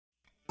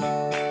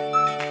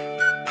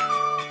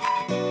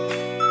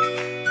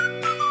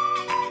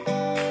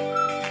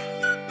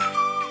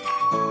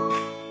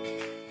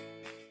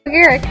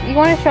Garrick, you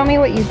want to show me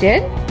what you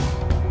did?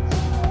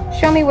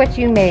 Show me what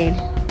you made.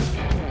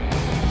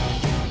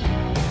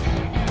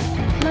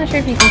 I'm not sure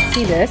if you can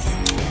see this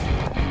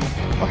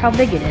or how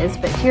big it is,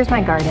 but here's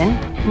my garden.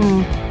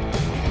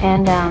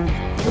 And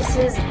this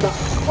is the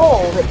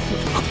hole that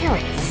keeps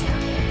carrots.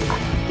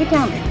 Get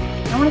down there.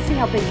 I want to see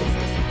how big this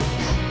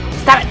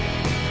is. Stop it.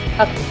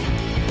 Okay.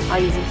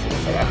 I'll use these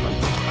for that one.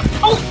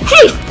 Oh,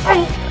 hey!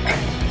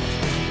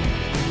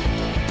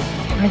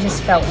 I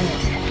just fell in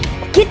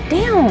it. Get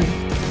down!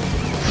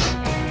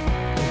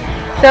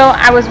 So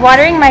I was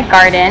watering my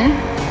garden.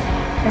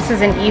 This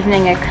is an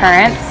evening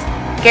occurrence.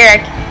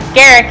 Garrick,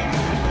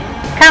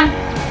 come.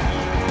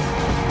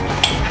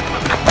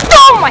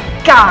 Oh my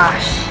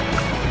gosh!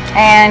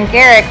 And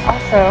Garrick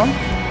also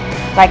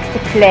likes to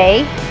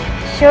play.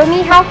 Show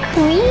me how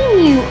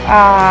clean you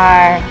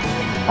are.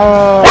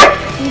 Oh,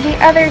 see the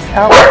others?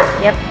 Oh,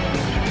 yep.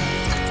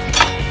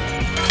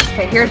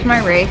 Okay, here's my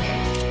rake.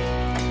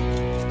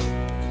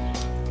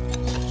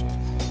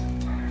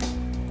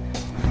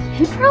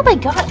 He probably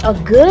got a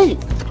good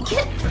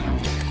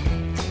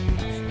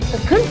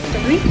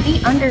 3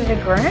 feet under the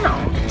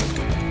ground.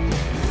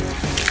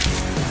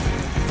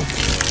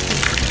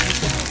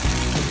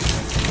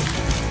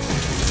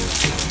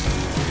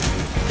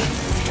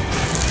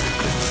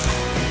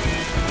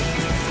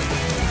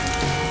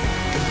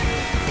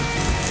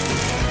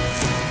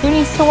 Who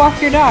needs to walk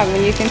your dog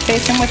when you can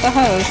chase him with a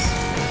hose?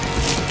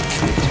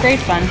 It's great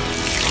fun.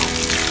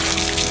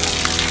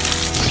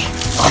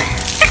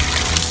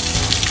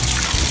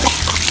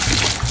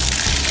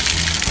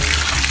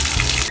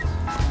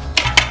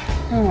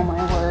 Oh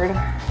my word.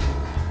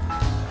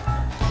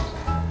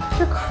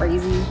 You're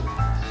crazy.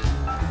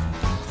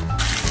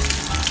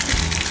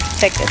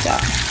 Check this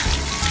out.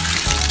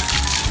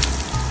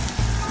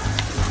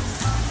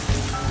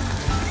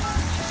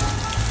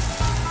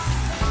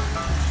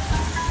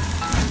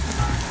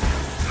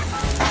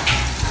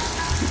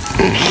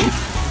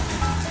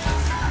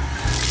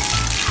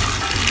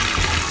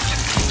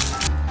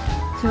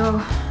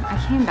 So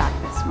I came back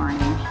this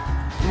morning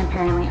and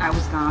apparently I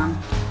was gone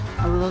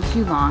a little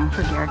too long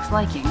for Garrick's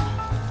liking.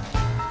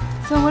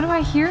 So what do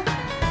I hear?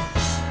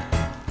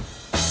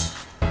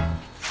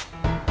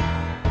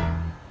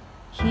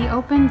 He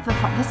opened the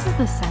this is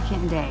the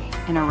second day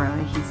in a row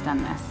that he's done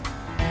this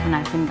when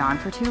I've been gone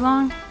for too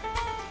long.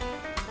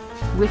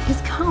 With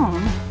his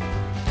comb,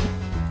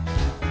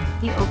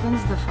 he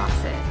opens the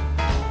faucet.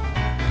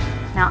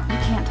 Now you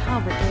can't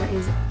tell, but there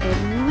is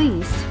at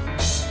least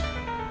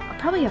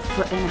probably 1.5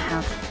 foot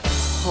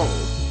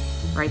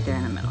hole right there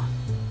in the middle.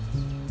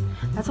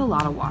 That's a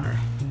lot of water.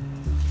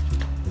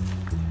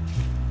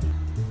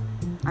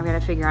 I've got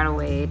to figure out a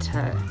way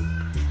to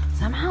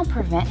somehow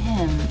prevent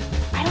him.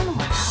 I don't know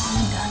how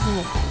he does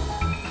it,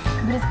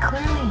 but it's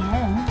clearly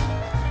him.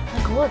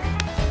 Like, look,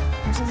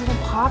 there's his little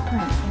paw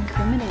prints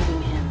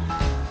incriminating him.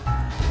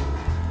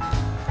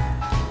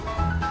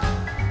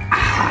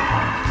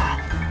 Ah.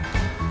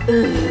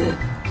 Ugh.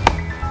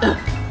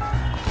 Ugh.